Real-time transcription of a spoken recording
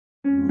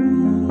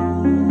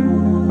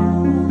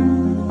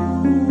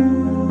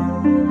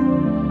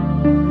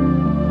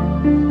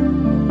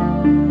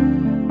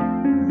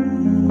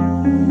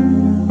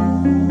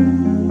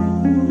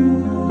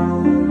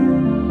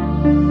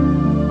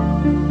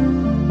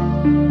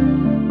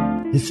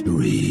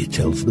History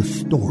tells the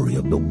story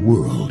of the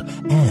world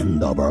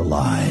and of our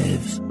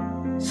lives.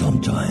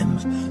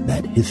 Sometimes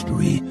that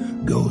history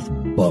goes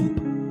bump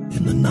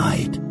in the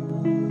night.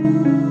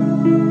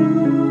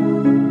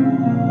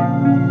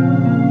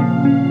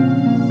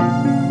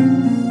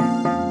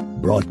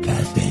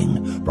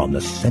 Broadcasting from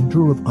the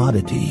center of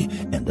oddity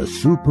and the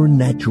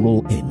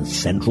supernatural in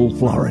Central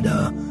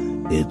Florida,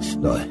 it's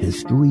the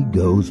History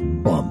Goes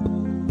Bump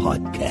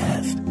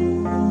podcast.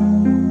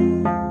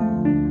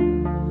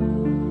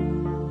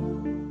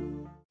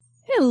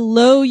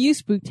 Hello, you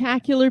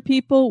spooktacular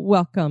people.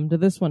 Welcome to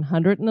this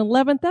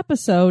 111th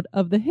episode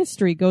of the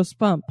History Goes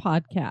Bump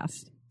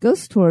podcast.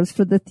 Ghost tours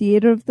for the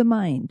theater of the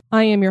mind.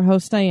 I am your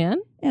host,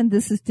 Diane. And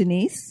this is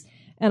Denise.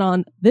 And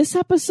on this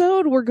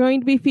episode, we're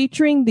going to be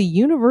featuring the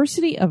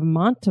University of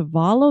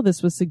Montevallo.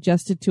 This was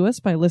suggested to us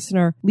by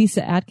listener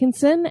Lisa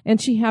Atkinson, and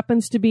she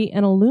happens to be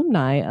an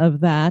alumni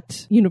of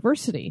that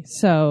university.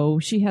 So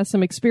she has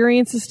some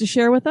experiences to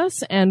share with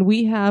us, and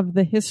we have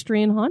the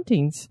history and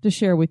hauntings to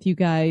share with you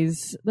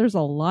guys. There's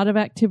a lot of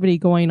activity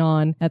going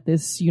on at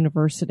this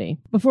university.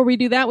 Before we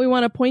do that, we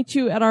want to point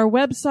you at our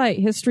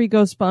website,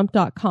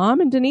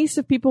 historygoesbump.com. And Denise,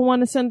 if people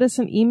want to send us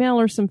an email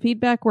or some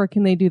feedback, where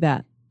can they do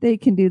that? They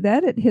can do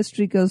that at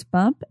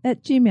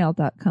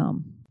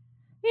historygoesbump@gmail.com.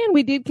 And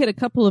we did get a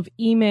couple of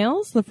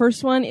emails. The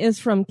first one is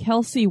from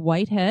Kelsey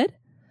Whitehead.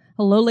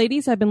 Hello,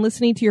 ladies. I've been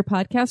listening to your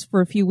podcast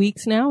for a few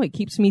weeks now. It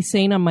keeps me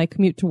sane on my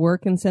commute to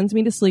work and sends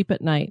me to sleep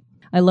at night.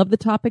 I love the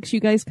topics you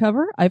guys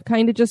cover. I've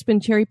kind of just been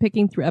cherry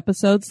picking through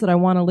episodes that I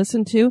want to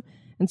listen to,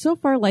 and so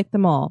far like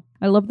them all.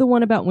 I love the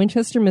one about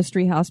Winchester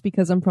Mystery House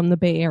because I'm from the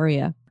Bay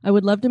Area. I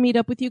would love to meet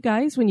up with you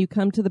guys when you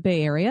come to the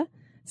Bay Area.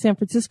 San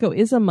Francisco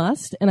is a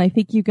must, and I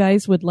think you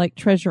guys would like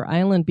Treasure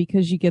Island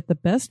because you get the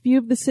best view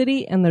of the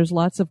city and there's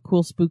lots of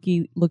cool,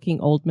 spooky-looking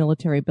old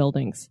military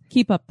buildings.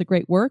 Keep up the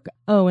great work.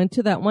 Oh, and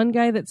to that one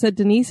guy that said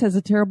Denise has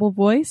a terrible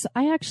voice,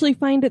 I actually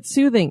find it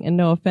soothing, and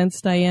no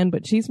offense, Diane,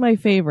 but she's my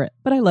favorite.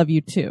 But I love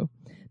you too.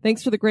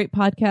 Thanks for the great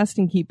podcast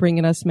and keep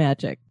bringing us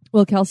magic.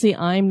 Well, Kelsey,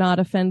 I'm not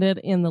offended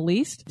in the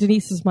least.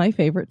 Denise is my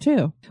favorite,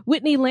 too.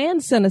 Whitney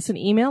Land sent us an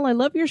email. I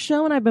love your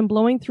show, and I've been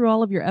blowing through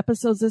all of your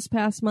episodes this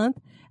past month.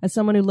 As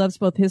someone who loves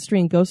both history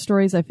and ghost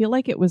stories, I feel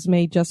like it was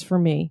made just for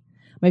me.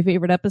 My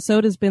favorite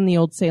episode has been the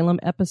Old Salem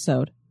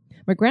episode.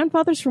 My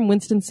grandfather's from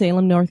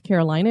Winston-Salem, North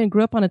Carolina, and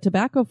grew up on a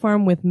tobacco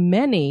farm with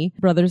many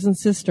brothers and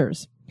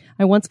sisters.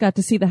 I once got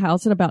to see the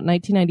house in about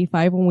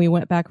 1995 when we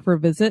went back for a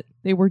visit.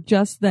 They were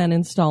just then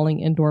installing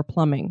indoor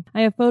plumbing.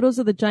 I have photos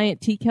of the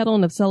giant tea kettle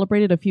and have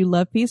celebrated a few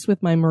love feasts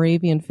with my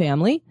Moravian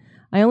family.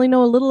 I only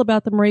know a little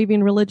about the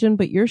Moravian religion,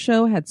 but your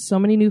show had so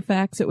many new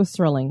facts it was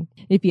thrilling.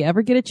 If you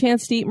ever get a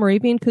chance to eat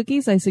Moravian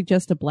cookies, I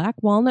suggest a black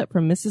walnut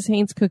from Mrs.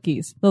 Haynes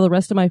Cookies, though the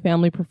rest of my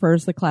family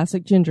prefers the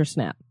classic ginger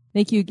snap.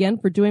 Thank you again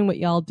for doing what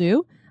y'all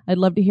do. I'd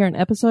love to hear an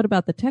episode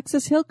about the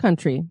Texas Hill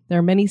Country. There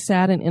are many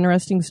sad and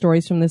interesting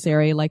stories from this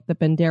area, like the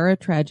Bandera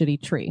tragedy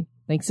tree.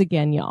 Thanks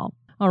again, y'all.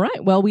 All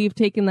right, well, we've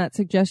taken that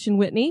suggestion,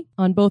 Whitney,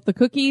 on both the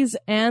cookies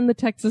and the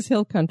Texas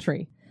Hill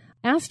Country.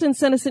 Aston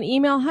sent us an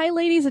email. Hi,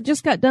 ladies. I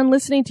just got done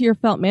listening to your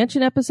Felt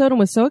Mansion episode and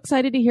was so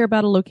excited to hear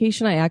about a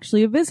location I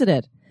actually have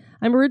visited.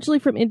 I'm originally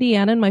from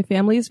Indiana, and my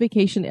family has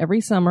vacationed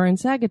every summer in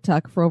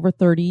Saugatuck for over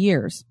 30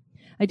 years.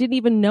 I didn't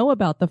even know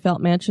about the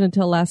Felt Mansion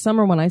until last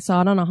summer when I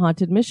saw it on a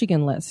Haunted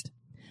Michigan list.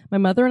 My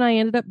mother and I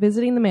ended up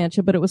visiting the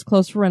mansion, but it was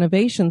closed for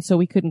renovation, so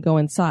we couldn't go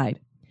inside.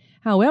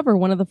 However,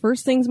 one of the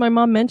first things my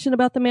mom mentioned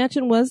about the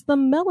mansion was the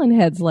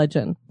Melonheads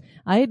legend.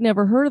 I had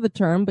never heard of the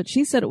term, but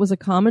she said it was a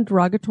common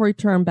derogatory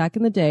term back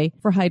in the day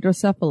for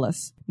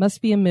hydrocephalus. Must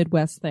be a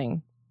Midwest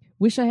thing.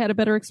 Wish I had a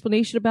better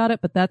explanation about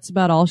it, but that's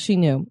about all she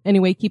knew.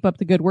 Anyway, keep up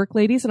the good work,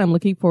 ladies, and I'm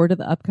looking forward to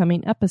the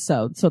upcoming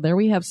episode. So there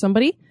we have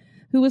somebody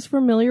who is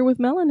familiar with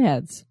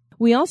Melonheads.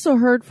 We also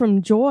heard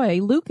from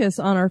Joy Lucas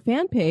on our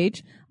fan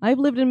page. I've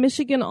lived in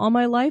Michigan all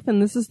my life,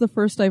 and this is the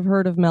first I've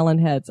heard of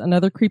Melonheads.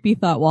 Another creepy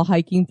thought while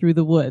hiking through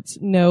the woods.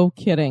 No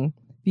kidding.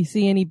 If you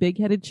see any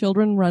big-headed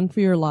children, run for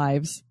your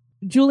lives.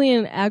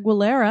 Julian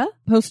Aguilera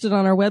posted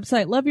on our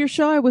website, love your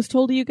show. I was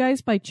told to you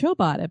guys by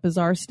Chobot at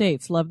Bizarre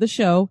States. Love the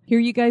show. Hear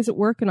you guys at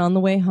work and on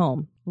the way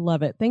home.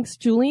 Love it. Thanks,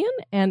 Julian.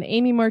 And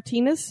Amy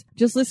Martinez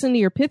just listened to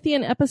your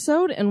Pythian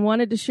episode and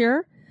wanted to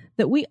share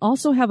that we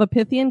also have a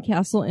Pythian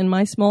castle in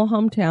my small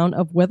hometown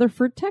of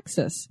Weatherford,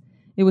 Texas.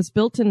 It was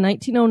built in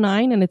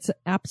 1909 and it's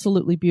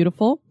absolutely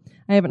beautiful.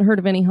 I haven't heard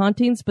of any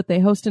hauntings, but they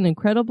host an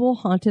incredible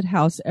haunted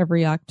house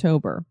every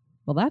October.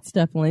 Well, that's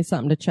definitely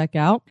something to check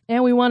out.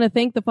 And we want to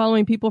thank the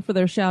following people for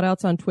their shout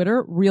outs on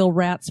Twitter, Real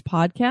Rats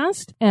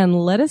Podcast and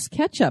Let Us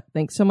Catch Up.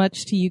 Thanks so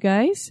much to you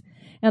guys.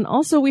 And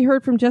also we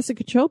heard from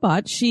Jessica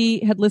Chobot.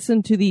 She had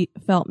listened to the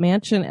Felt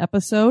Mansion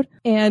episode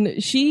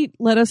and she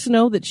let us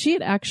know that she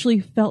had actually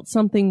felt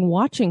something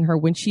watching her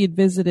when she had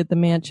visited the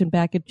mansion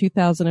back in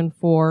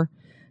 2004,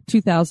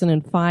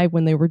 2005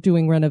 when they were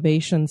doing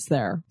renovations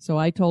there. So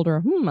I told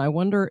her, I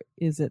wonder,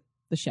 is it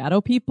the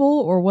shadow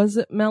people or was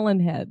it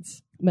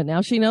Melonheads? But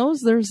now she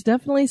knows there's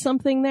definitely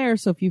something there.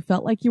 So if you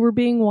felt like you were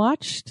being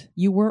watched,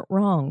 you weren't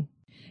wrong.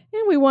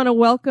 And we want to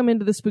welcome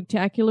into the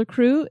Spooktacular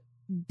crew,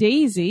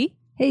 Daisy.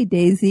 Hey,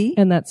 Daisy.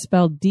 And that's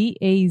spelled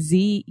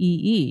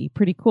D-A-Z-E-E.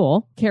 Pretty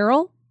cool.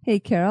 Carol. Hey,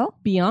 Carol.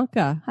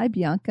 Bianca. Hi,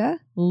 Bianca.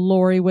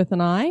 Lori with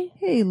an I.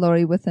 Hey,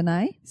 Lori with an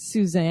I.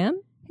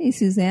 Suzanne. Hey,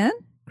 Suzanne.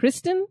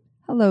 Kristen.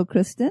 Hello,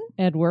 Kristen.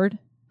 Edward.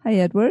 Hi,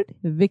 Edward.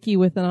 Vicky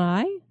with an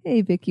I.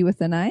 Hey, Vicky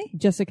with an I.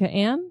 Jessica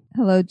Ann.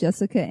 Hello,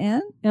 Jessica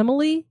Ann.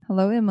 Emily.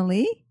 Hello,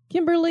 Emily.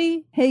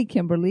 Kimberly. Hey,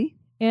 Kimberly.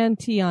 And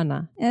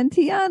Tiana. And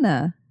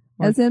Tiana,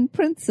 as in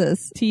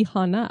princess.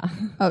 Tihana.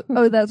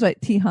 Oh, that's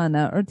right,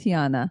 Tihana or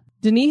Tiana.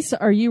 Denise,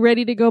 are you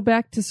ready to go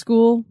back to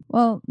school?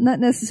 Well, not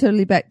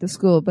necessarily back to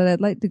school, but I'd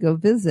like to go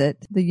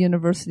visit the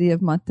University of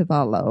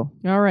Montevallo.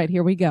 All right,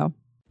 here we go.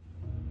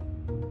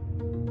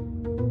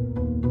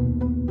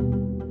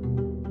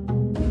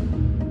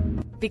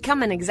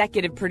 Become an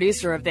executive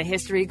producer of the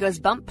History Goes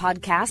Bump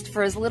podcast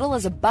for as little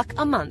as $1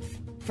 a month.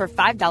 For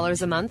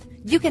 $5 a month,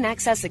 you can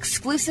access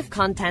exclusive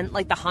content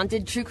like the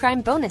Haunted True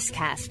Crime Bonus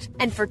Cast.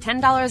 And for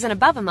 $10 and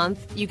above a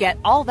month, you get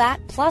all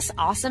that plus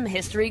awesome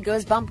History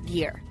Goes Bump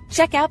gear.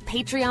 Check out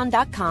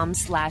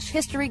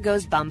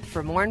patreon.com/historygoesbump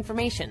for more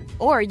information.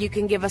 Or you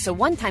can give us a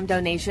one-time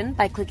donation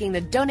by clicking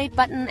the donate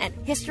button at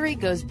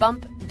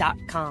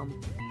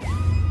historygoesbump.com.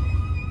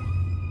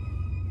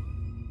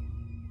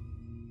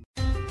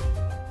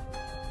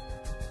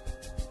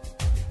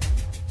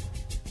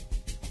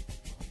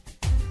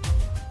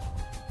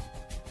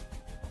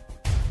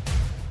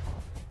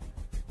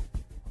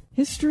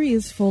 History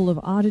is full of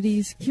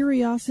oddities,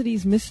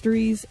 curiosities,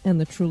 mysteries,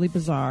 and the truly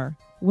bizarre.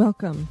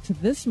 Welcome to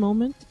this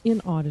moment in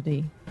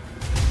Oddity.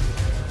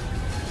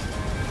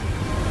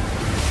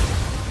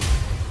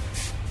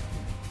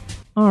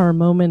 Our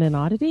moment in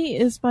Oddity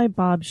is by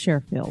Bob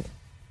Sherfield.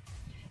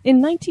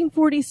 In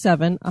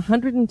 1947,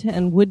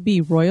 110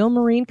 would-be Royal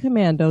Marine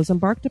Commandos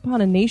embarked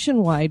upon a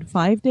nationwide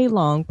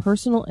 5-day-long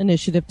personal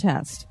initiative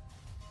test.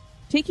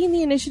 Taking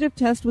the initiative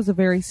test was a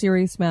very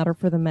serious matter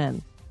for the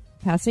men.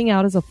 Passing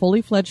out as a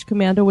fully fledged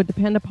commando would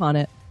depend upon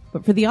it,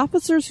 but for the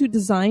officers who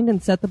designed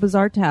and set the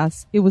bizarre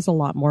tasks, it was a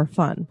lot more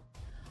fun.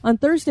 On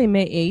Thursday,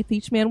 May 8th,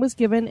 each man was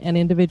given an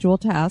individual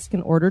task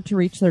in order to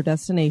reach their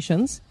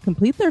destinations,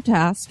 complete their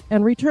task,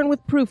 and return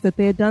with proof that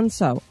they had done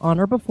so on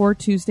or before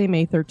Tuesday,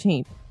 May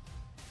 13th.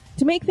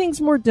 To make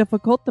things more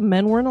difficult, the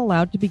men weren't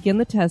allowed to begin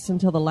the test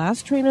until the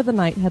last train of the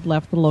night had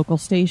left the local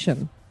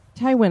station,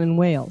 Tywyn in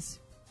Wales.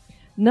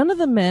 None of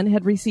the men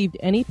had received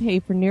any pay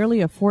for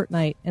nearly a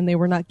fortnight, and they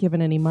were not given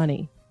any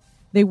money.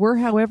 They were,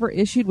 however,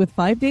 issued with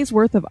 5 days'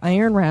 worth of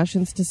iron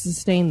rations to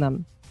sustain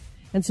them.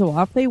 And so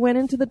off they went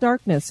into the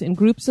darkness in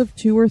groups of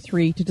 2 or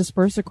 3 to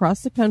disperse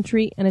across the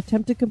country and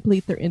attempt to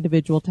complete their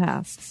individual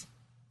tasks.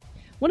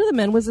 One of the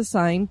men was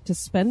assigned to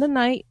spend the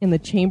night in the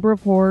Chamber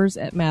of Horrors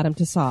at Madame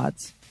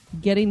Tussaud's.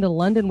 Getting to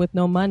London with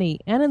no money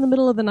and in the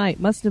middle of the night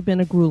must have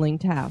been a grueling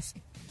task.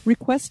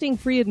 Requesting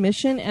free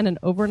admission and an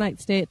overnight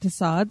stay at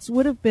Tussaud's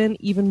would have been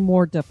even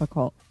more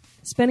difficult.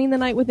 Spending the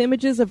night with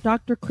images of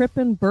Dr.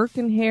 Crippen, Burke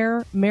and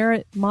Hare,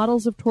 Merritt,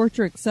 models of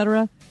torture,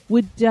 etc.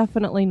 would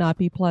definitely not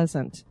be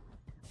pleasant.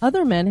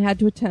 Other men had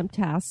to attempt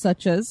tasks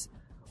such as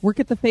work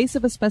at the face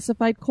of a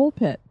specified coal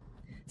pit,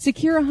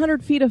 secure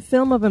 100 feet of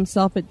film of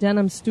himself at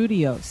Denham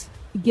Studios,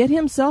 get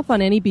himself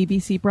on any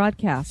BBC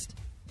broadcast,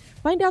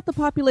 find out the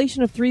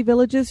population of 3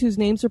 villages whose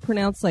names are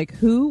pronounced like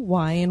who,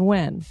 why, and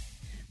when,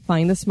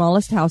 find the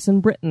smallest house in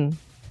Britain,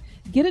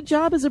 get a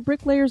job as a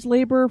bricklayer's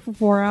laborer for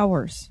 4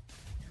 hours,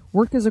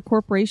 work as a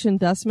corporation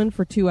dustman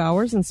for 2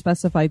 hours in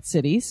specified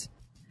cities,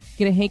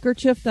 get a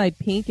handkerchief dyed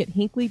pink at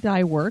Hinkley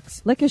Dye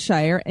Works,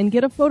 Leicestershire, and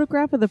get a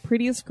photograph of the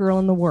prettiest girl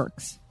in the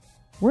works.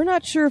 We're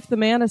not sure if the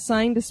man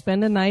assigned to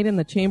spend a night in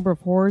the Chamber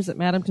of Horrors at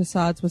Madame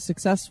Tussaud's was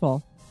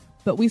successful,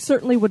 but we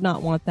certainly would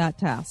not want that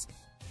task.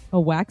 A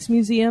wax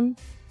museum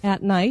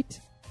at night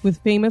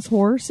with famous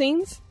horror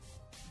scenes?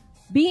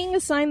 Being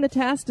assigned the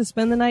task to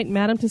spend the night in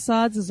Madame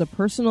Tussaud's as a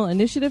personal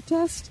initiative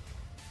test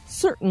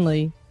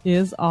certainly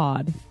is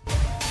odd.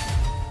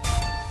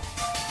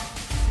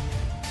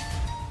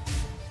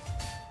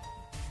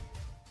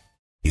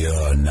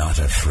 You're not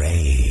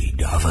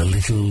afraid of a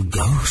little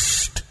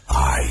ghost,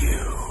 are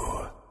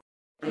you?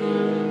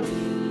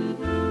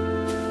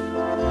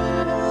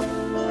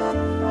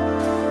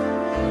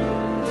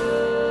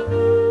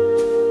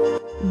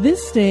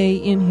 This day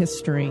in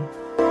history.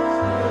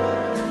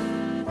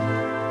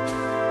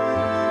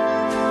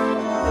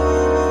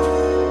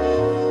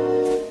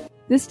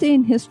 This Day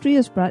in History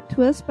is brought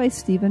to us by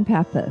Steven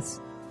Pappas.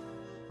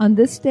 On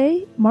this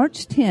day,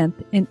 March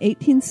 10th, in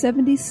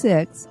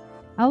 1876,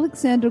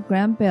 Alexander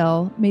Graham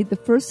Bell made the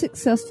first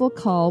successful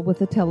call with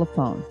a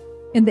telephone.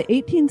 In the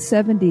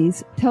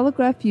 1870s,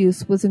 telegraph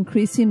use was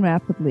increasing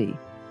rapidly.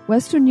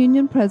 Western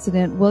Union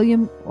President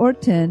William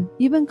Orton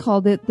even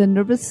called it the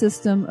nervous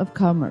system of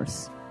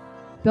commerce.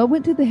 Bell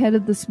went to the head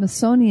of the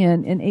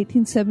Smithsonian in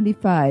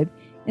 1875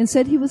 and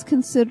said he was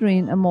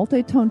considering a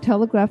multi-tone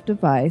telegraph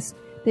device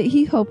that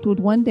he hoped would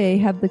one day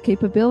have the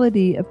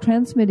capability of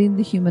transmitting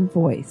the human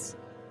voice.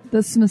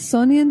 The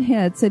Smithsonian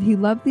head said he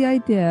loved the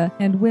idea,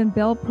 and when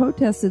Bell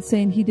protested,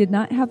 saying he did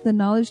not have the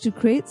knowledge to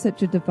create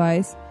such a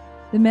device,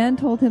 the man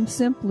told him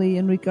simply,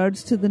 in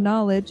regards to the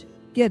knowledge,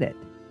 get it.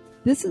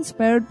 This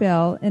inspired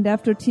Bell, and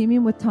after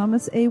teaming with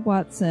Thomas A.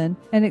 Watson,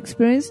 an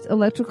experienced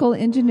electrical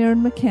engineer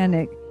and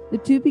mechanic, the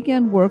two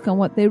began work on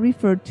what they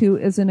referred to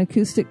as an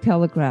acoustic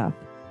telegraph.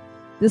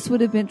 This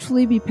would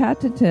eventually be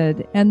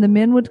patented, and the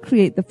men would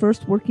create the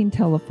first working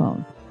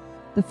telephone.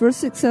 The first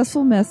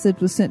successful message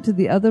was sent to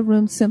the other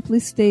room simply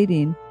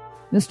stating,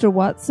 "Mr.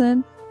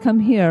 Watson, come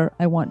here,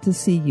 I want to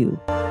see you."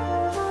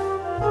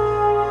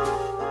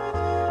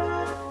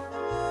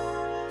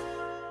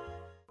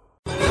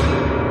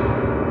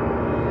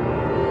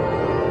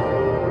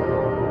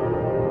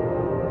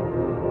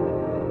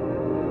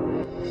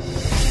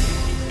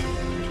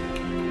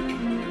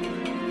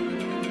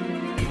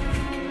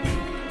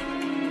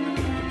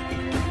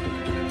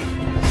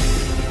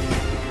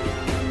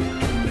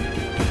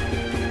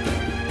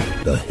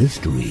 The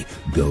History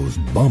Goes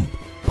Bump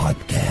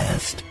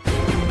podcast.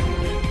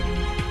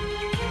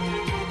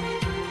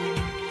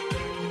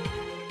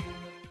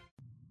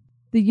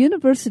 The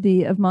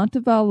University of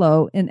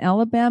Montevallo in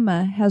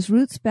Alabama has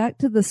roots back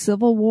to the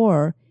Civil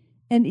War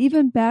and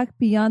even back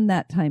beyond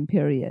that time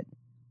period.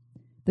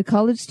 The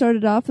college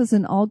started off as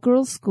an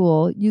all-girls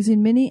school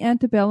using many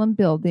antebellum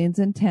buildings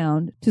in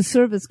town to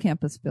serve as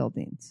campus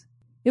buildings.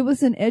 It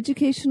was an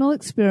educational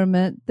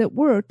experiment that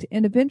worked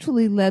and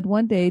eventually led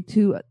one day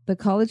to the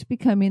college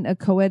becoming a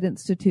co-ed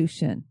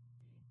institution.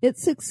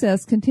 Its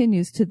success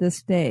continues to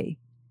this day.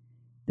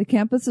 The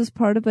campus is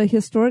part of a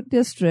historic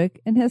district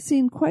and has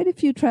seen quite a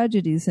few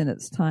tragedies in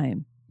its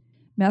time.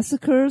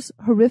 Massacres,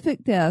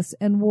 horrific deaths,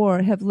 and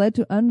war have led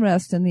to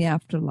unrest in the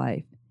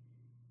afterlife.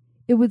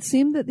 It would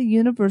seem that the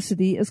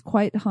university is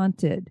quite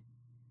haunted.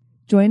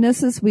 Join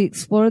us as we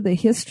explore the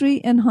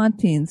history and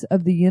hauntings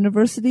of the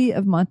University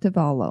of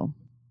Montevallo.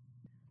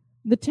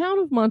 The town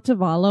of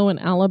Montevallo in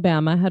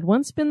Alabama had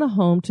once been the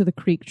home to the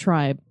Creek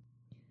tribe.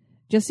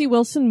 Jesse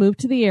Wilson moved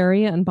to the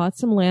area and bought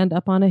some land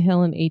up on a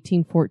hill in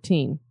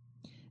 1814.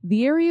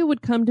 The area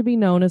would come to be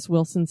known as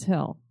Wilson's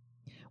Hill.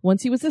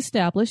 Once he was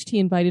established, he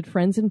invited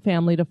friends and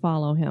family to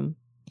follow him.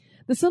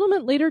 The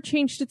settlement later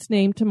changed its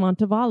name to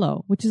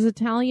Montevallo, which is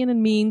Italian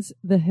and means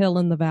the hill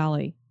in the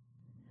valley.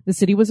 The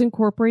city was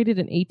incorporated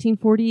in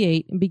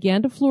 1848 and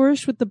began to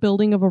flourish with the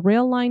building of a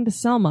rail line to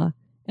Selma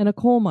and a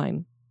coal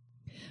mine.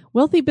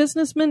 Wealthy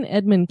businessman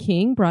Edmund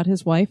King brought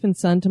his wife and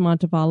son to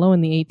Montevallo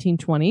in the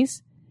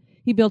 1820s.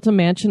 He built a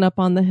mansion up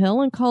on the hill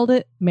and called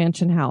it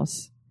Mansion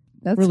House.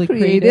 That's really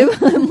creative.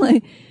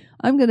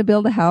 I'm going to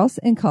build a house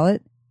and call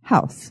it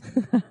House.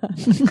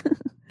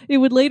 It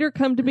would later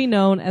come to be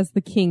known as the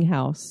King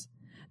House.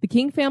 The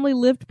King family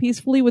lived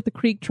peacefully with the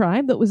Creek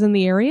tribe that was in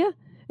the area,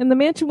 and the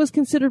mansion was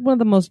considered one of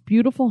the most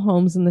beautiful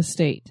homes in the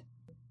state.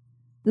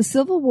 The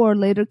Civil War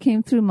later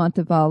came through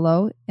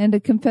Montevallo, and a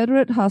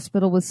Confederate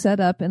hospital was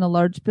set up in a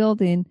large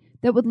building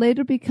that would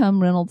later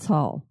become Reynolds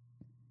Hall.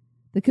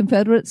 The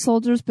Confederate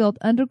soldiers built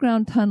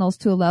underground tunnels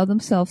to allow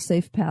themselves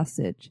safe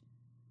passage.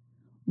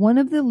 One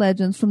of the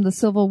legends from the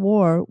Civil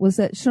War was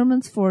that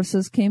Sherman's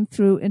forces came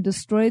through and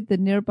destroyed the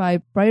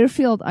nearby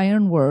Briarfield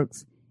Iron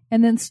Works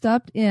and then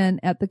stopped in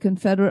at the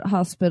Confederate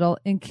hospital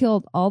and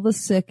killed all the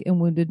sick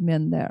and wounded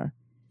men there.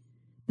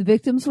 The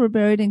victims were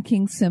buried in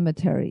King's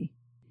Cemetery.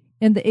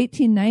 In the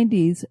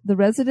 1890s, the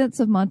residents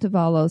of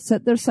Montevallo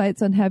set their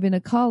sights on having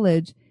a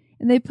college,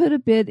 and they put a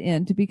bid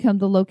in to become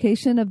the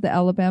location of the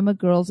Alabama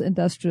Girls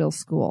Industrial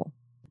School.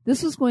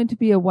 This was going to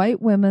be a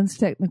white women's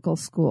technical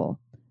school.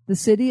 The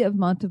city of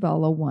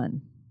Montevallo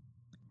won.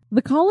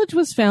 The college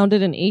was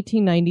founded in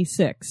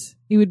 1896.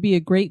 It would be a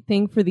great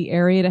thing for the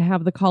area to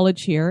have the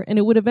college here, and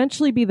it would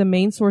eventually be the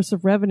main source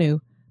of revenue,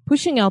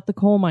 pushing out the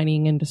coal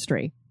mining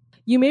industry.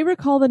 You may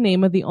recall the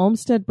name of the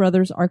Olmsted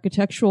Brothers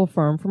architectural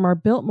firm from our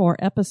Biltmore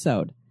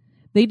episode.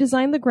 They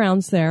designed the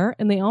grounds there,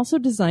 and they also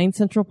designed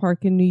Central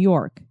Park in New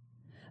York.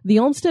 The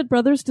Olmsted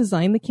Brothers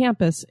designed the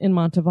campus in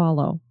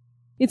Montevallo.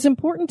 It's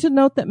important to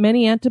note that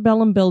many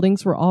antebellum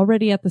buildings were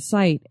already at the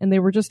site, and they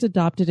were just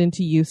adopted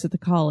into use at the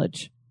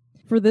college.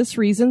 For this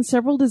reason,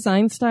 several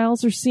design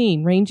styles are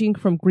seen, ranging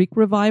from Greek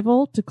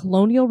Revival to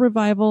Colonial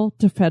Revival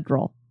to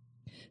Federal.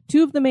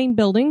 Two of the main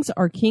buildings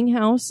are King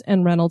House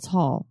and Reynolds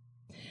Hall.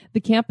 The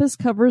campus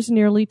covers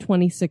nearly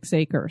 26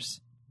 acres.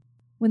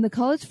 When the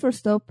college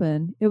first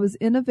opened, it was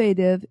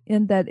innovative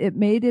in that it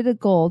made it a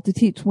goal to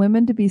teach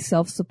women to be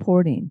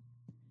self-supporting.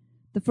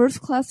 The first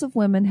class of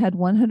women had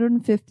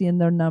 150 in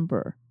their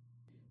number.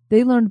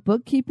 They learned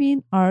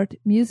bookkeeping, art,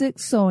 music,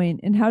 sewing,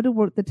 and how to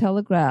work the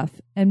telegraph,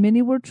 and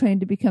many were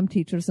trained to become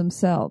teachers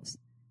themselves.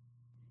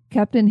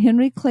 Captain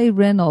Henry Clay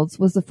Reynolds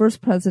was the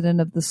first president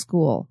of the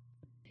school.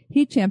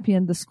 He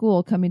championed the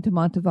school coming to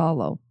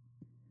Montevallo.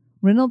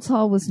 Reynolds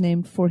Hall was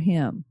named for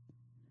him.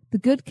 The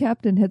good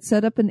captain had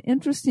set up an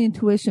interesting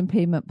tuition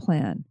payment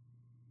plan.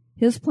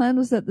 His plan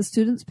was that the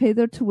students pay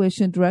their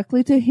tuition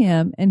directly to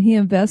him, and he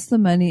invests the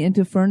money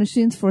into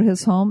furnishings for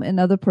his home and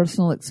other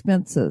personal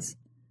expenses.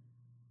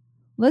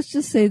 Let's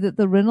just say that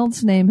the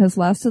Reynolds name has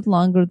lasted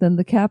longer than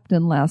the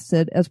captain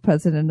lasted as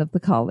president of the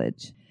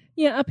college.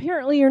 Yeah,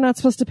 apparently you're not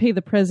supposed to pay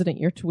the president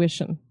your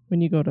tuition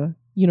when you go to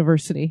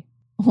university.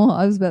 Well,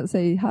 I was about to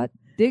say, hot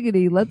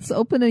diggity, let's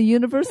open a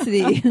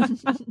university.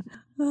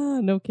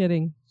 No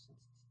kidding.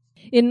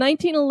 In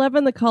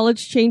 1911, the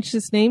college changed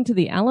its name to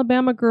the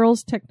Alabama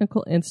Girls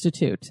Technical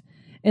Institute,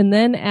 and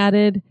then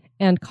added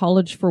 "and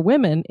College for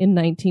Women" in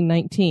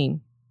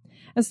 1919.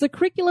 As the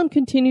curriculum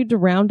continued to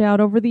round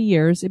out over the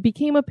years, it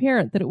became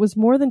apparent that it was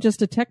more than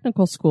just a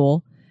technical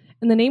school,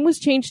 and the name was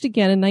changed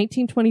again in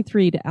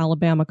 1923 to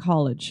Alabama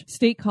College,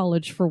 State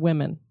College for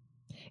Women.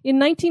 In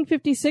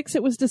 1956,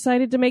 it was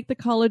decided to make the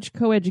college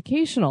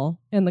coeducational,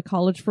 and the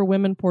College for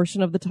Women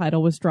portion of the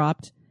title was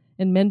dropped,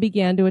 and men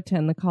began to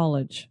attend the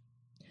college.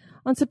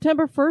 On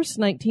September 1st,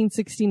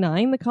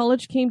 1969, the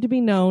college came to be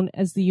known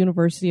as the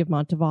University of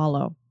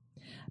Montevallo.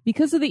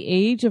 Because of the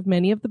age of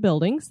many of the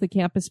buildings, the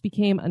campus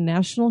became a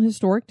National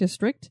Historic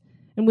District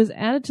and was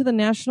added to the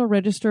National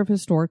Register of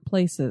Historic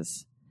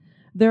Places.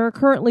 There are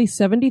currently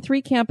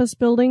 73 campus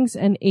buildings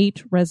and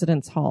 8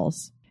 residence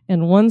halls,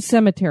 and 1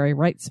 cemetery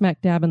right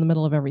smack dab in the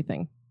middle of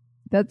everything.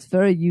 That's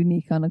very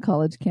unique on a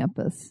college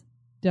campus.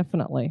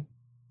 Definitely.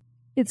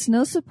 It's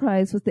no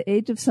surprise with the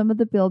age of some of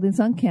the buildings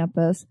on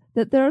campus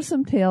that there are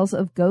some tales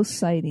of ghost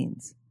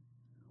sightings.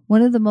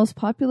 One of the most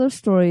popular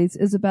stories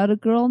is about a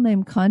girl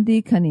named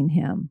Condi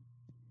Cunningham.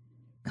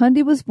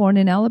 Condi was born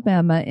in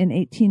Alabama in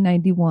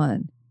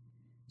 1891.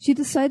 She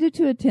decided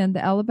to attend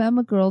the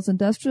Alabama Girls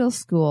Industrial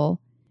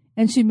School,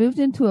 and she moved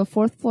into a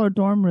 4th-floor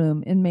dorm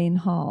room in Main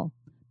Hall,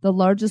 the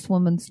largest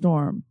woman's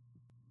dorm.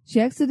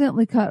 She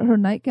accidentally caught her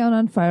nightgown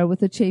on fire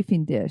with a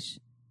chafing dish.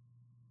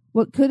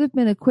 What could have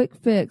been a quick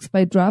fix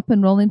by drop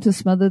and rolling to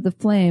smother the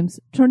flames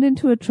turned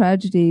into a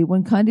tragedy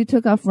when Condi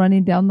took off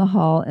running down the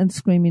hall and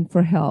screaming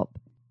for help.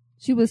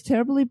 She was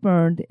terribly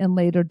burned and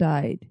later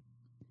died.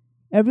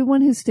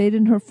 Everyone who stayed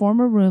in her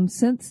former room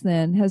since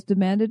then has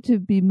demanded to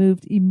be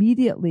moved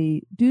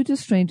immediately due to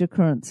strange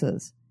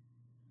occurrences.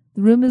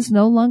 The room is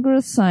no longer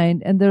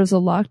assigned, and there is a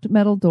locked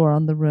metal door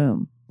on the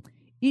room.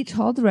 Each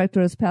hall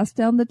director has passed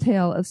down the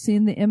tale of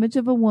seeing the image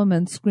of a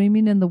woman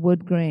screaming in the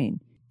wood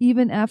grain,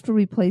 even after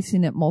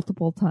replacing it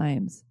multiple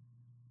times.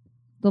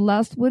 The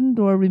last wooden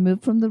door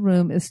removed from the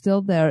room is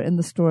still there in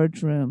the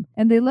storage room,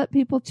 and they let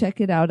people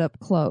check it out up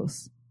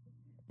close.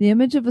 The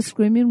image of a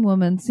screaming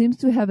woman seems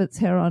to have its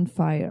hair on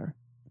fire.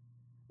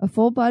 A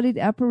full-bodied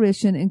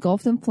apparition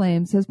engulfed in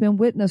flames has been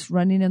witnessed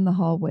running in the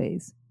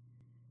hallways.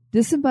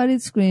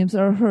 Disembodied screams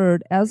are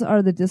heard, as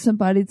are the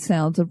disembodied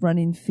sounds of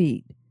running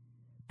feet.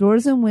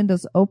 Doors and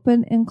windows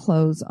open and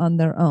close on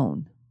their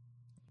own.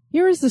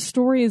 Here is the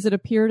story as it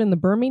appeared in the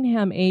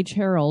Birmingham Age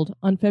Herald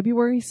on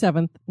February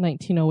 7,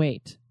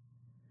 1908.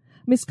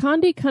 Miss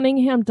Condi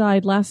Cunningham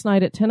died last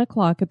night at 10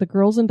 o'clock at the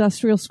Girls'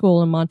 Industrial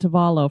School in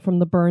Montevallo from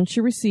the burn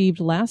she received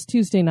last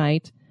Tuesday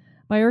night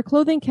by her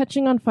clothing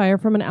catching on fire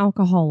from an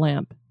alcohol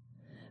lamp.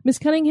 Miss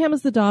Cunningham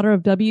is the daughter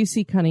of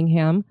W.C.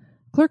 Cunningham,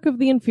 clerk of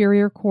the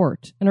inferior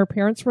court, and her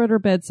parents were at her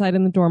bedside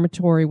in the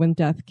dormitory when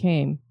death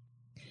came.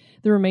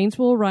 The remains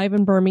will arrive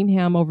in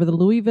Birmingham over the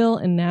Louisville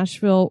and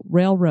Nashville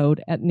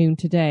Railroad at noon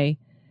today,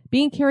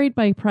 being carried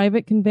by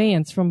private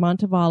conveyance from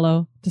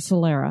Montevallo to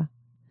Solera.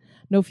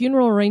 No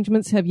funeral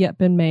arrangements have yet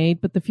been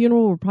made, but the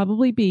funeral will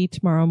probably be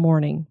tomorrow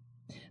morning.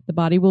 The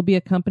body will be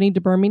accompanied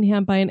to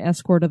Birmingham by an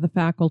escort of the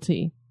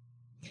faculty.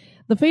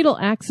 The fatal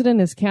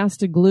accident has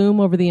cast a gloom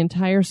over the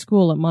entire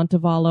school at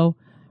Montevallo,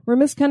 where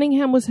Miss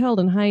Cunningham was held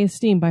in high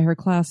esteem by her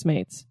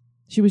classmates.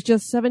 She was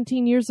just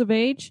 17 years of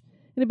age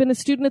and had been a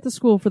student at the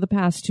school for the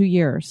past 2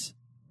 years.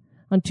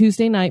 On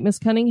Tuesday night, Miss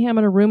Cunningham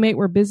and her roommate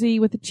were busy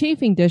with a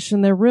chafing dish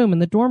in their room in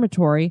the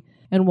dormitory,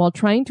 and while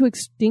trying to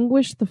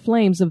extinguish the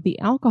flames of the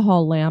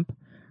alcohol lamp,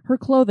 her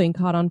clothing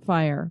caught on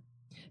fire.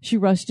 She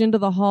rushed into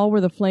the hall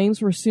where the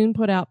flames were soon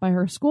put out by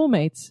her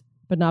schoolmates,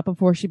 but not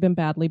before she'd been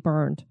badly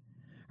burned.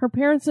 Her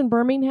parents in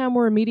Birmingham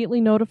were immediately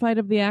notified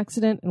of the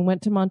accident and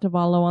went to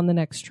Montevallo on the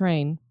next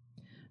train.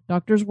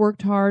 Doctors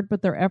worked hard,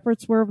 but their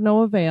efforts were of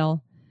no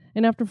avail,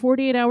 and after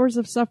 48 hours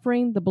of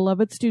suffering, the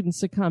beloved student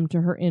succumbed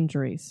to her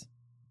injuries.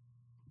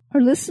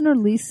 Our listener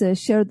Lisa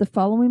shared the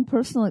following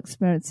personal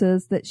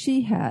experiences that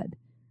she had.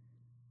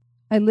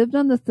 I lived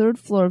on the 3rd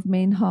floor of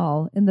Main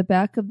Hall in the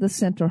back of the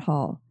Center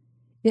Hall.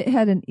 It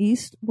had an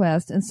east,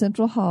 west, and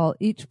central hall,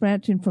 each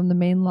branching from the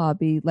main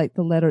lobby like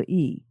the letter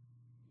E.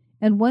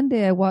 And one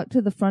day I walked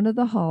to the front of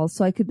the hall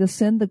so I could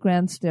descend the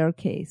grand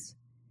staircase.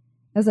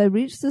 As I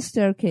reached the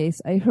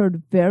staircase, I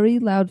heard very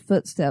loud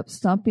footsteps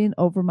stomping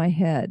over my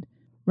head,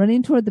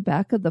 running toward the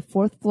back of the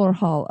 4th floor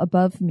hall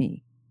above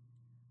me.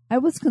 I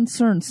was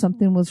concerned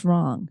something was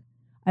wrong.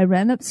 I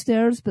ran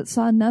upstairs but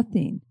saw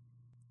nothing.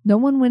 No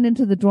one went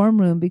into the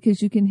dorm room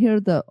because you can hear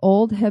the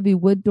old heavy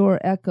wood door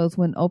echoes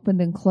when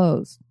opened and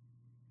closed.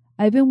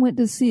 I even went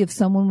to see if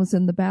someone was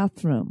in the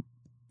bathroom.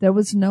 There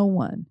was no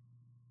one.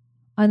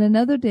 On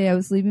another day I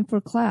was leaving for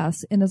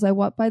class, and as I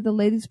walked by the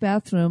ladies'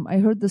 bathroom, I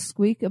heard the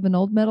squeak of an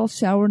old metal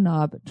shower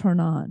knob turn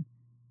on.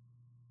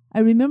 I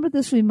remember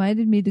this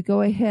reminded me to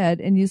go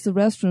ahead and use the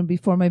restroom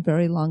before my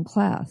very long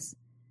class.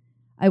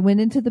 I went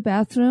into the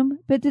bathroom,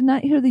 but did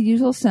not hear the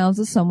usual sounds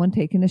of someone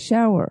taking a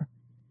shower.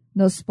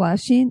 No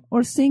splashing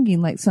or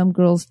singing like some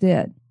girls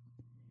did.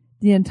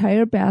 The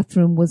entire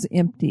bathroom was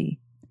empty.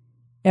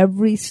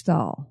 Every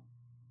stall.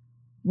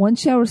 One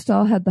shower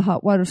stall had the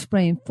hot water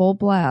spraying full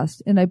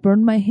blast, and I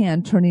burned my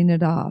hand turning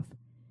it off.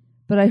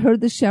 But I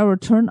heard the shower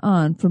turn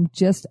on from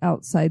just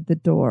outside the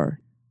door.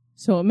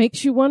 So it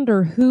makes you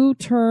wonder who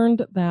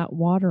turned that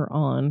water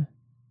on.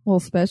 Well,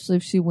 especially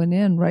if she went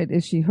in right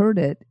as she heard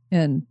it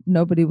and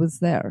nobody was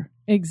there.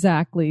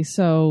 Exactly.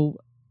 So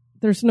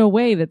there's no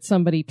way that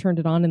somebody turned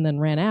it on and then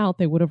ran out.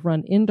 They would have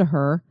run into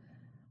her.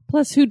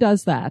 Plus, who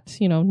does that?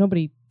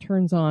 Nobody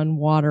turns on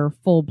water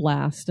full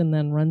blast and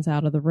then runs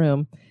out of the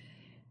room.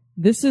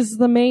 This is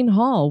the main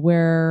hall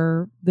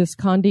where this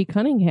Condi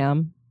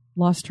Cunningham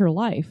lost her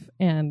life.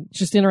 And it's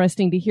just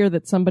interesting to hear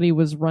that somebody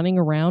was running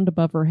around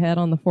above her head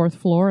on the 4th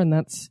floor, and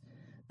that's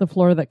the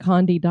floor that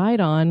Condi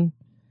died on,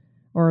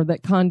 or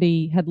that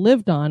Condi had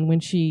lived on when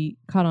she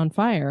caught on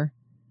fire.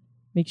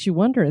 Makes you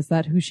wonder, is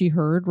that who she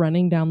heard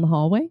running down the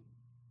hallway?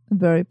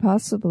 Very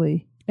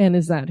possibly. And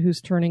is that who's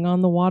turning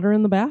on the water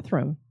in the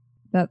bathroom?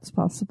 That's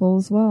possible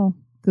as well.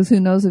 Because who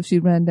knows if she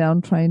ran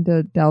down trying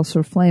to douse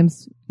her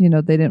flames. They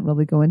didn't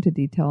really go into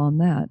detail on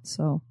that.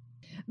 So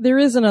there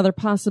is another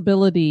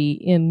possibility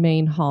in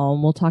Main Hall,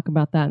 and we'll talk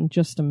about that in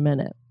just a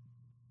minute.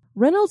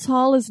 Reynolds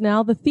Hall is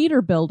now the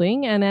theater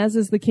building, and as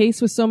is the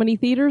case with so many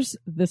theaters,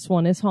 this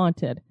one is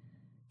haunted.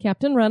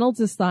 Captain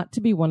Reynolds is thought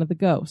to be one of the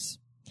ghosts.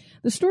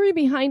 The story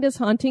behind his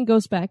haunting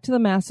goes back to the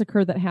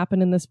massacre that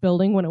happened in this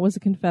building when it was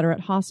a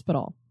Confederate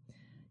hospital.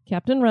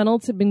 Captain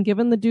Reynolds had been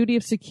given the duty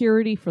of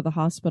security for the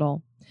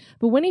hospital.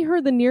 But when he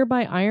heard the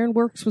nearby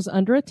ironworks was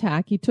under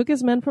attack, he took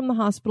his men from the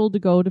hospital to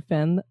go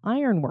defend the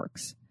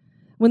ironworks.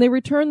 When they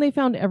returned, they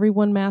found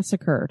everyone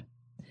massacred.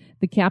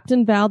 The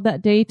captain vowed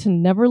that day to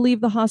never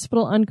leave the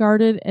hospital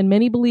unguarded, and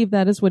many believe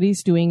that is what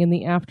he's doing in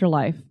the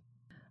afterlife.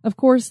 Of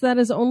course, that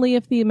is only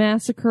if the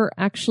massacre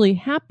actually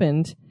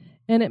happened,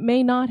 and it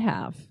may not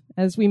have.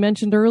 As we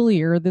mentioned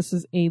earlier, this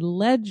is a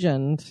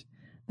legend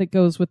that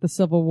goes with the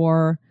Civil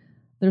War.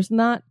 There's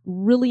not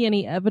really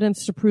any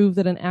evidence to prove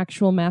that an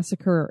actual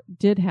massacre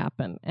did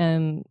happen.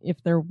 And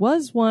if there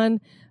was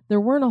one,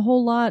 there weren't a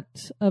whole lot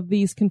of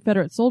these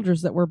Confederate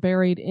soldiers that were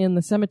buried in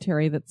the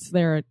cemetery that's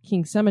there at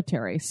King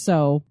Cemetery.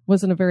 So it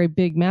wasn't a very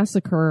big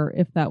massacre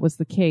if that was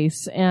the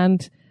case.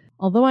 And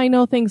although I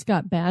know things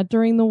got bad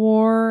during the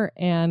war,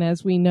 and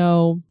as we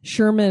know,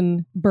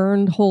 Sherman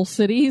burned whole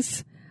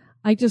cities,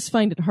 I just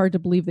find it hard to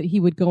believe that he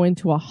would go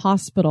into a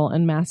hospital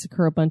and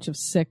massacre a bunch of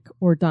sick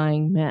or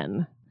dying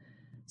men.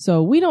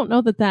 So we don't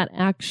know that that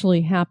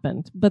actually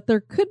happened, but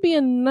there could be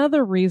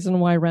another reason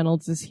why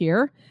Reynolds is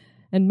here,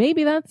 and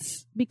maybe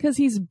that's because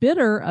he's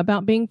bitter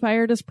about being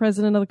fired as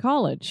president of the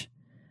college.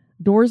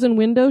 Doors and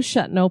windows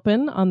shut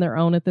open on their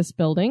own at this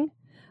building.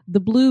 The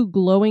blue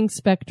glowing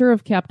specter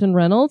of Captain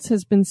Reynolds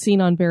has been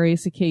seen on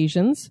various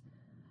occasions.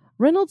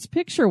 Reynolds'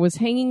 picture was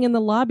hanging in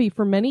the lobby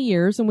for many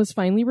years and was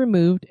finally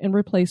removed and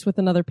replaced with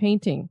another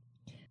painting.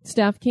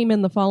 Staff came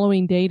in the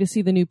following day to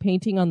see the new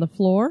painting on the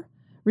floor,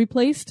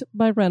 replaced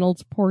by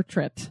Reynolds'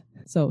 portrait.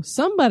 So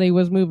somebody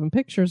was moving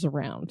pictures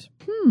around.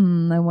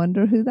 I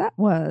wonder who that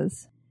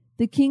was.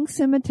 The King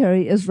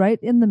Cemetery is right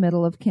in the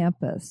middle of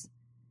campus.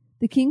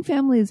 The King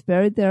family is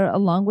buried there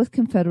along with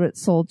Confederate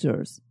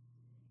soldiers.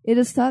 It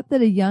is thought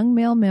that a young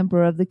male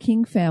member of the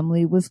King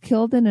family was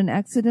killed in an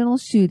accidental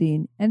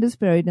shooting and is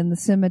buried in the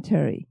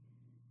cemetery.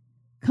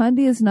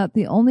 Condi is not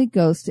the only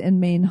ghost in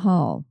Main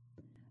Hall.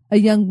 A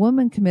young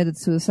woman committed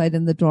suicide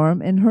in the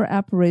dorm, and her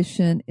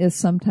apparition is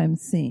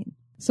sometimes seen.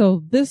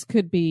 So this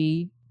could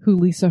be who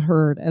Lisa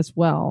heard as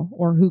well,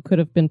 or who could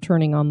have been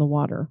turning on the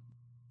water.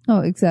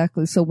 Oh,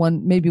 exactly. So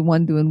maybe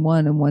one doing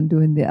one and one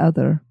doing the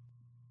other.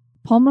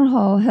 Palmer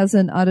Hall has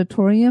an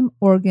auditorium,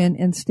 organ,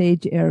 and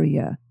stage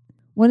area.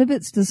 One of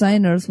its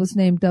designers was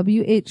named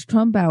W.H.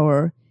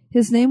 Trumbauer.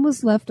 His name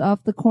was left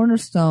off the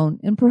cornerstone,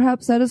 and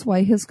perhaps that is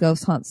why his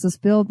ghost haunts this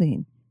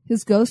building.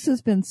 His ghost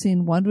has been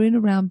seen wandering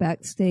around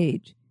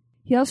backstage.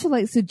 He also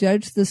likes to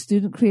judge the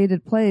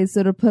student-created plays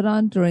that are put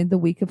on during the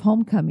week of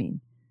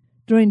homecoming.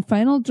 During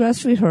final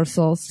dress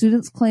rehearsal,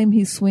 students claim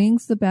he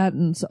swings the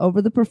batons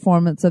over the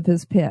performance of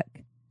his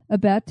pick. A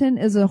baton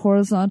is a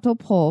horizontal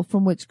pole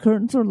from which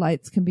curtains or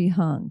lights can be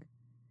hung.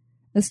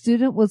 A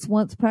student was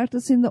once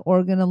practicing the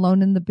organ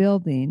alone in the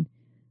building.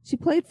 She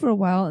played for a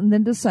while and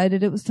then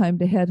decided it was time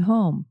to head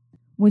home.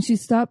 When she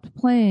stopped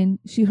playing,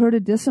 she heard a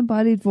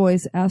disembodied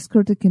voice ask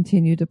her to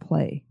continue to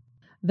play.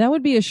 That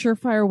would be a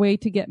surefire way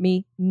to get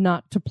me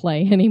not to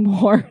play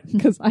anymore,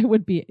 because I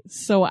would be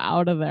so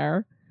out of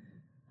there.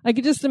 I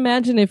could just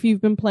imagine if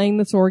you've been playing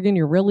this organ,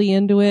 you're really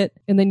into it,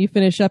 and then you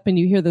finish up and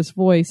you hear this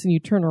voice and you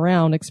turn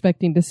around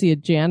expecting to see a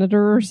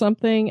janitor or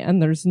something,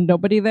 and there's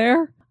nobody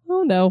there.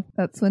 Oh, no.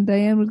 That's when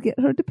Diane would get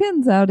her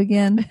depends out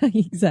again.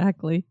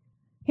 Exactly.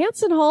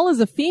 Hanson Hall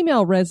is a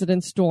female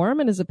residence dorm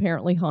and is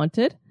apparently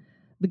haunted.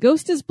 The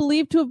ghost is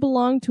believed to have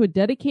belonged to a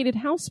dedicated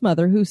house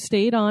mother who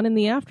stayed on in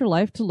the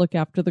afterlife to look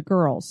after the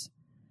girls.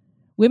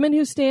 Women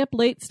who stay up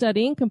late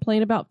studying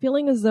complain about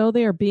feeling as though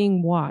they are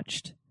being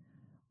watched.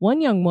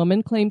 One young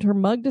woman claimed her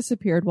mug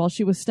disappeared while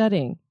she was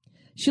studying.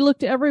 She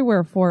looked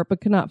everywhere for it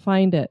but could not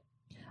find it.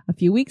 A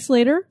few weeks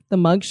later, the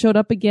mug showed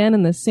up again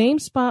in the same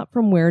spot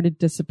from where it had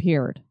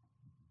disappeared.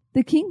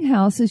 The King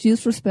House is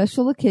used for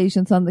special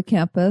occasions on the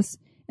campus,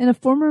 and a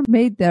former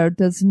maid there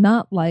does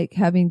not like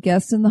having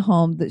guests in the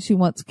home that she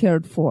once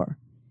cared for.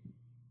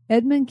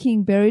 Edmund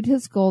King buried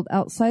his gold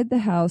outside the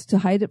house to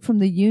hide it from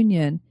the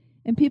Union,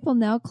 and people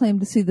now claim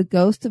to see the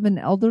ghost of an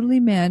elderly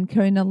man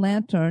carrying a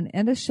lantern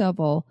and a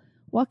shovel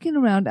walking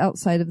around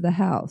outside of the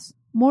house,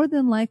 more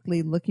than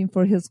likely looking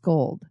for his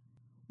gold.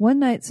 One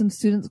night some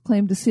students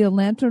claimed to see a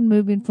lantern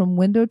moving from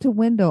window to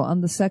window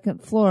on the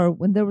second floor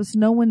when there was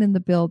no one in the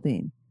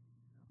building.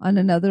 On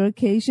another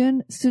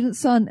occasion, students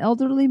saw an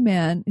elderly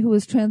man who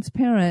was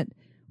transparent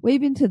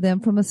waving to them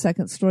from a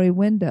second-story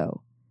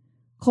window.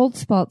 Cold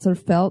spots are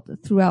felt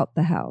throughout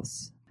the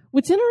house.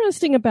 What's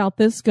interesting about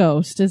this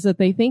ghost is that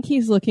they think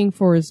he's looking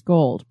for his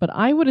gold, but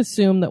I would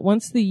assume that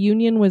once the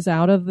Union was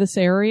out of this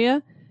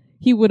area,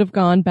 he would have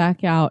gone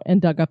back out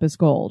and dug up his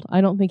gold.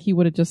 I don't think he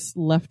would have just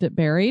left it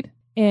buried.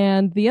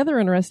 And the other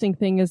interesting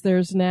thing is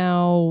there's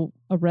now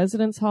a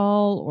residence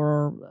hall,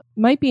 or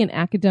might be an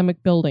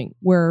academic building,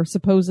 where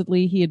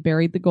supposedly he had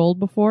buried the gold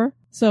before.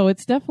 So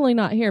it's definitely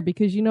not here,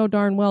 because you know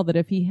darn well that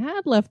if he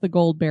had left the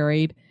gold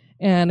buried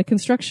and a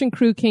construction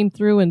crew came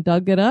through and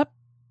dug it up,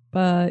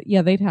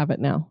 they'd have it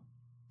now.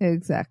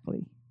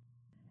 Exactly.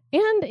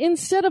 And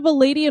instead of a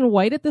lady in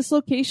white at this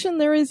location,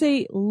 there is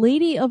a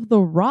Lady of the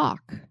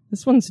Rock.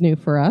 This one's new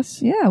for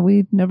us. Yeah,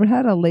 we've never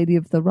had a Lady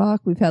of the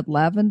Rock. We've had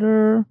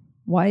lavender,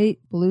 white,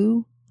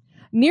 blue.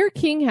 Near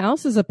King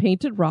House is a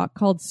painted rock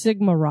called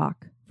Sigma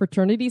Rock.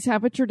 Fraternities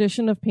have a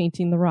tradition of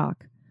painting the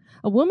rock.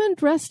 A woman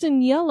dressed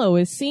in yellow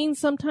is seen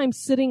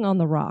sometimes sitting on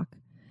the rock.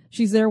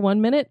 She's there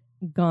 1 minute,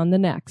 gone the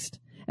next.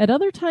 At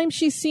other times,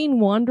 she's seen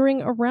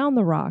wandering around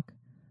the rock.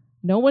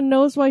 No one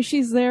knows why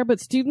she's there,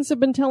 but students have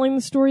been telling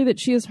the story that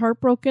she is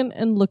heartbroken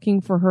and looking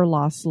for her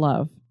lost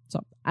love.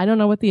 So I don't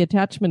know what the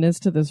attachment is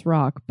to this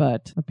rock,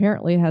 but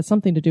apparently it has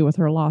something to do with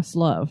her lost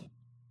love.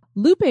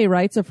 Lupe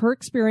writes of her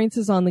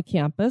experiences on the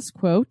campus,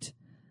 quote,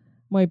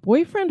 "My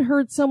boyfriend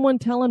heard someone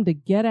tell him to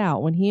get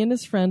out when he and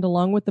his friend,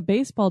 along with the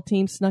baseball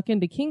team, snuck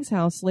into King's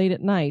house late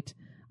at night,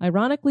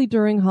 ironically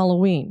during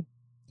Halloween.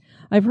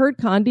 I've heard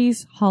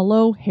Condi's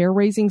hollow,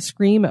 hair-raising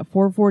scream at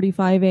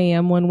 4:45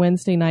 a.m. one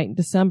Wednesday night in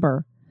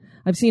December.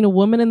 I've seen a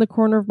woman in the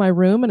corner of my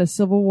room in a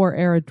Civil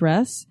War-era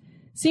dress,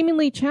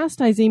 seemingly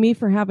chastising me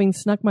for having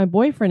snuck my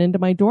boyfriend into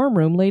my dorm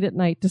room late at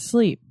night to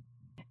sleep.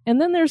 And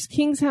then there's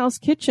King's House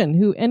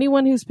Kitchen,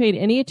 anyone who's paid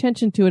any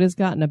attention to it has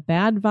gotten a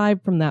bad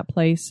vibe from that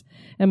place,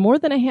 and more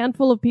than a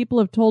handful of people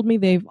have told me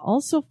they've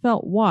also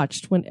felt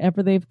watched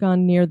whenever they've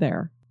gone near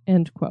there."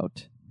 End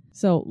quote.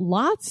 So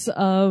lots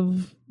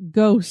of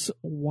ghosts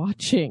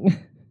watching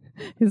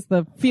is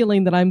the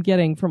feeling that I'm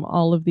getting from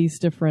all of these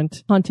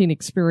different haunting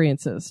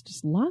experiences.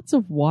 Just lots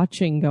of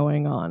watching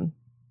going on.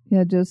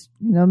 Yeah, just,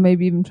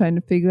 maybe even trying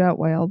to figure out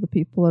why all the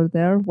people are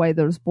there, why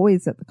there's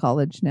boys at the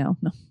college now.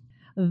 No.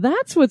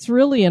 That's what's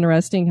really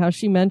interesting, how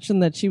she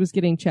mentioned that she was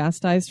getting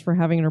chastised for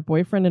having her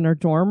boyfriend in her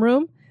dorm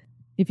room.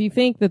 If you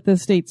think that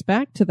this dates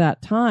back to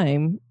that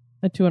time,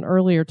 to an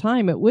earlier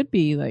time, it would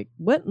be like,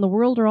 what in the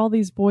world are all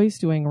these boys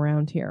doing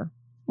around here?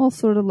 Well,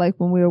 sort of like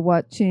when we were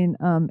watching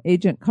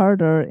Agent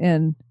Carter,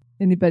 and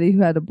anybody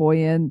who had a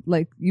boy in,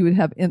 like, you would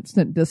have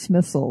instant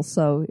dismissal.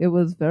 So it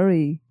was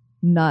very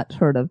not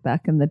heard of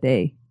back in the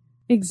day.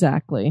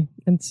 Exactly.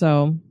 And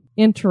so,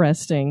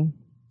 interesting.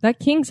 That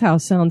King's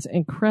house sounds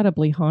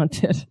incredibly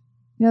haunted.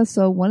 Yeah,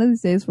 so one of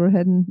these days we're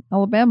heading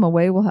Alabama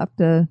way. We'll have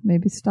to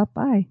maybe stop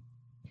by.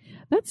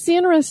 That's the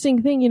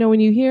interesting thing. When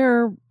you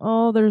hear,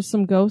 there's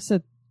some ghosts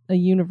at a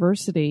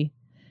university,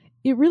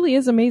 it really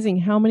is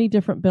amazing how many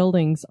different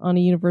buildings on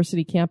a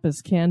university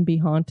campus can be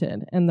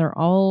haunted, and they're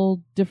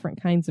all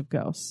different kinds of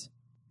ghosts.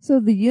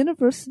 So the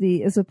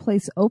university is a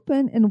place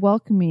open and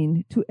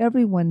welcoming to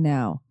everyone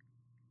now.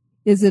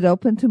 Is it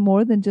open to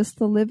more than just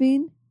the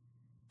living?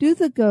 Do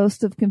the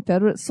ghosts of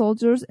Confederate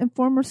soldiers and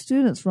former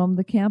students roam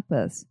the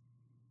campus?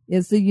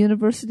 Is the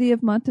University of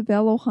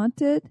Montevallo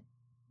haunted?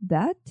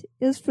 That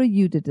is for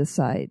you to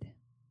decide.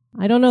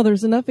 I don't know.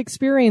 There's enough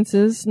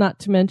experiences, not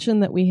to mention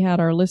that we had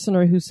our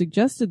listener who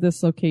suggested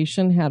this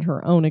location had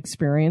her own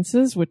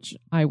experiences, which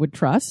I would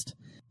trust.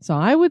 So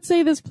I would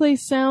say this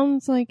place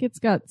sounds like it's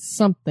got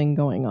something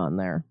going on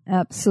there.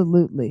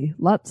 Absolutely.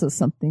 Lots of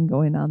something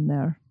going on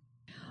there.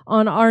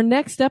 On our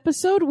next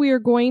episode, we are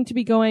going to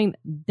be going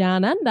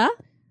down under.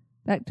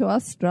 Back to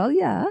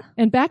Australia.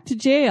 And back to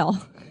jail.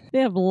 They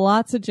have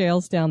lots of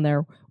jails down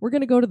there. We're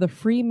going to go to the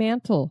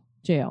Fremantle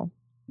jail.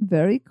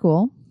 Very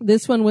cool.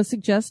 This one was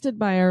suggested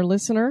by our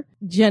listener,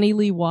 Jenny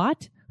Lee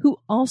Watt, who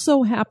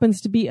also happens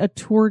to be a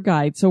tour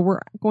guide. So we're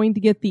going to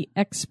get the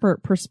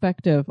expert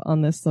perspective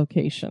on this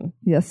location.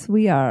 Yes,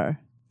 we are.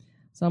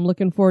 So I'm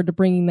looking forward to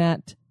bringing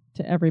that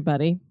to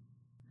everybody.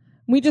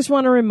 We just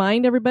want to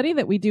remind everybody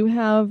that we do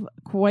have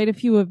quite a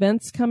few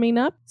events coming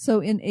up. So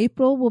in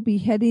April, we'll be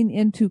heading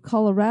into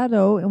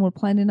Colorado, and we're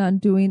planning on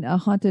doing a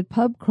haunted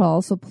pub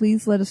crawl. So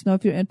please let us know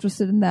if you're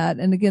interested in that.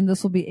 And again,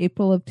 this will be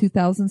April of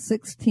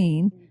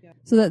 2016.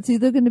 So that's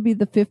either going to be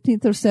the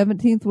 15th or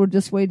 17th. We're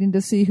just waiting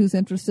to see who's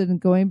interested in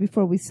going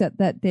before we set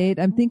that date.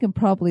 I'm thinking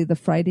probably the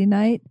Friday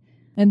night.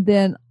 And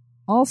then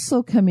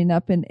Also coming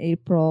up in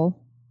April,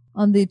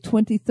 on the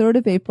 23rd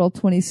of April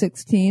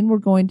 2016, we're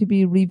going to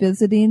be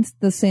revisiting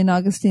the St.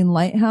 Augustine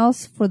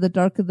Lighthouse for the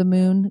Dark of the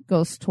Moon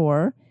ghost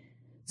tour.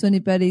 So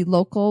anybody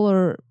local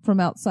or from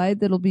outside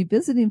that'll be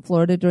visiting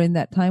Florida during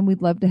that time,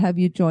 we'd love to have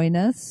you join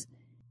us.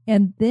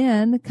 And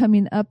then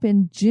coming up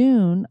in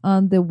June,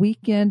 on the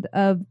weekend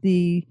of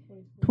the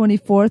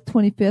 24th,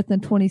 25th,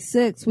 and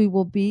 26th, we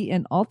will be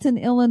in Alton,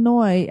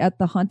 Illinois at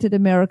the Haunted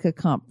America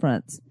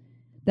Conference.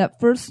 That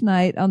first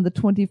night on the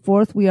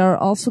 24th, we are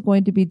also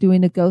going to be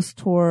doing a ghost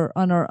tour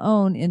on our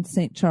own in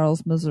St.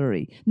 Charles,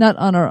 Missouri. Not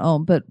on our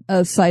own, but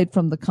aside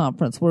from the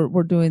conference,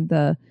 we're doing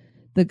the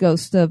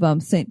Ghost of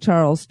St.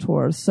 Charles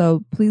tour.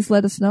 So please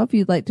let us know if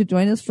you'd like to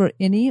join us for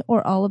any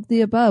or all of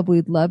the above.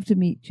 We'd love to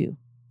meet you.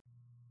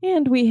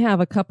 And we have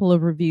a couple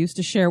of reviews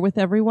to share with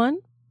everyone.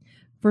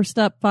 First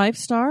up, 5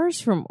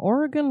 stars from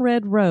Oregon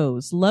Red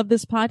Rose. Love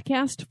this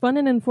podcast. Fun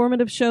and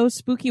informative show,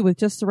 spooky with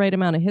just the right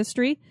amount of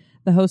history.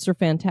 The hosts are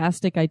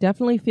fantastic. I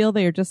definitely feel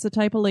they are just the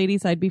type of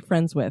ladies I'd be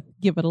friends with.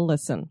 Give it a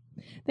listen.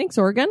 Thanks,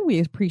 Oregon. We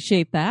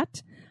appreciate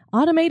that.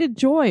 Automated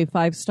Joy,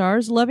 5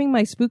 stars. Loving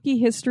my spooky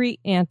history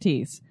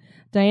aunties.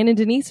 Diane and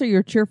Denise are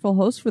your cheerful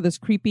hosts for this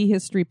creepy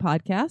history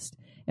podcast.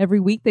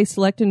 Every week they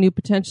select a new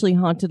potentially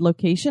haunted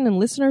location and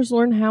listeners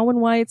learn how and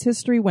why its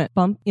history went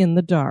bump in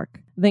the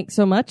dark. Thanks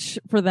so much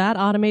for that,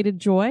 Automated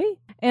Joy.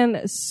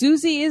 And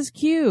Susie is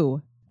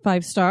Q,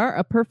 5 star,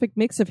 a perfect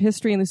mix of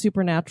history and the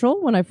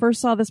supernatural. When I first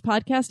saw this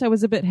podcast, I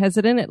was a bit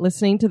hesitant at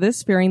listening to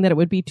this, fearing that it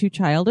would be too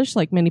childish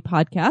like many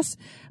podcasts,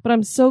 but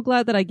I'm so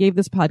glad that I gave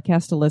this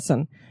podcast a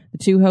listen. The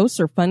two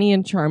hosts are funny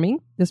and charming.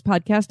 This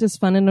podcast is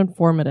fun and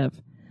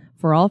informative.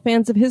 For all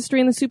fans of history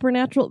and the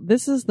supernatural,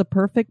 this is the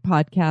perfect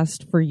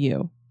podcast for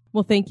you.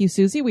 Well, thank you,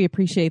 Susie. We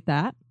appreciate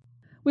that.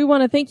 We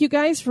want to thank you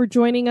guys for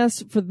joining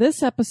us for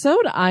this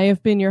episode. I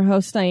have been your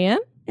host, Diane.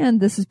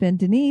 And this has been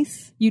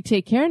Denise. You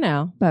take care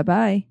now.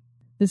 Bye-bye.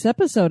 This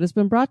episode has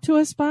been brought to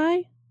us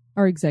by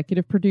our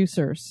executive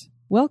producers.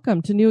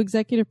 Welcome to new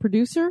executive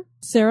producer,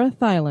 Sarah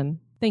Thielen.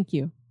 Thank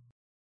you.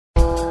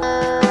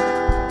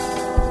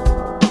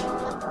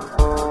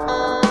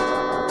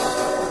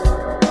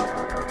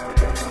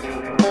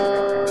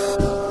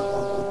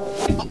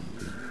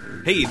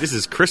 Hey, this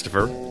is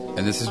Christopher.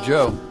 And this is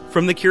Joe.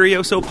 From the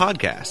Curioso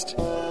Podcast.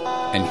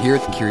 And here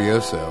at the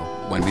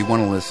Curioso, when we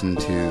want to listen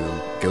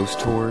to ghost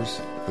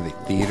tours for the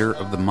theater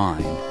of the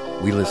mind,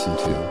 we listen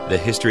to the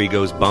History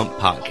Goes Bump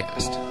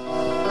Podcast.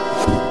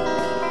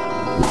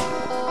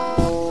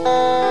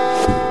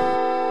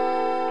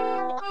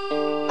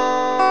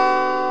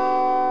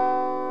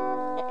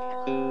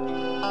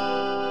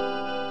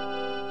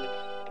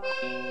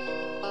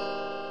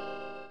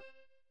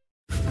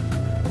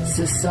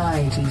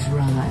 Societies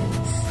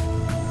rise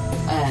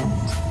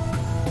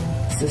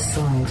and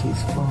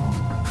societies fall.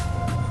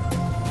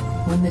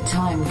 When the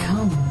time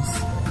comes,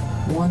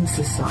 one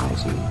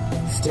society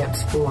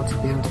steps forward to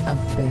build a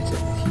better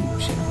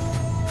future.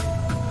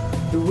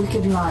 The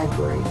Wicked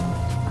Library,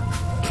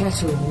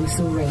 Kettle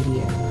Whistle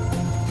Radio,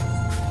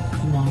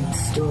 Night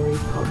Story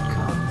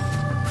Podcast,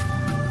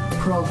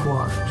 Prog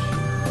Watch,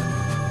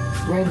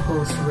 Red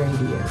Horse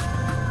Radio,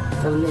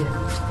 The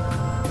Lift,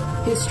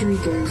 History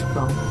Goes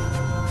Bump.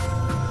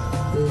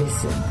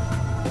 Listen,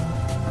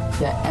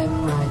 the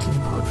M Writing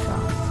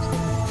Podcast.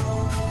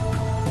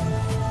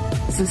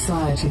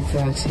 Society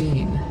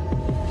 13.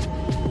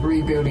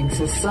 Rebuilding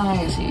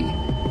society,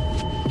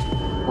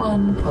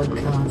 one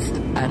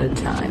podcast at a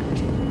time.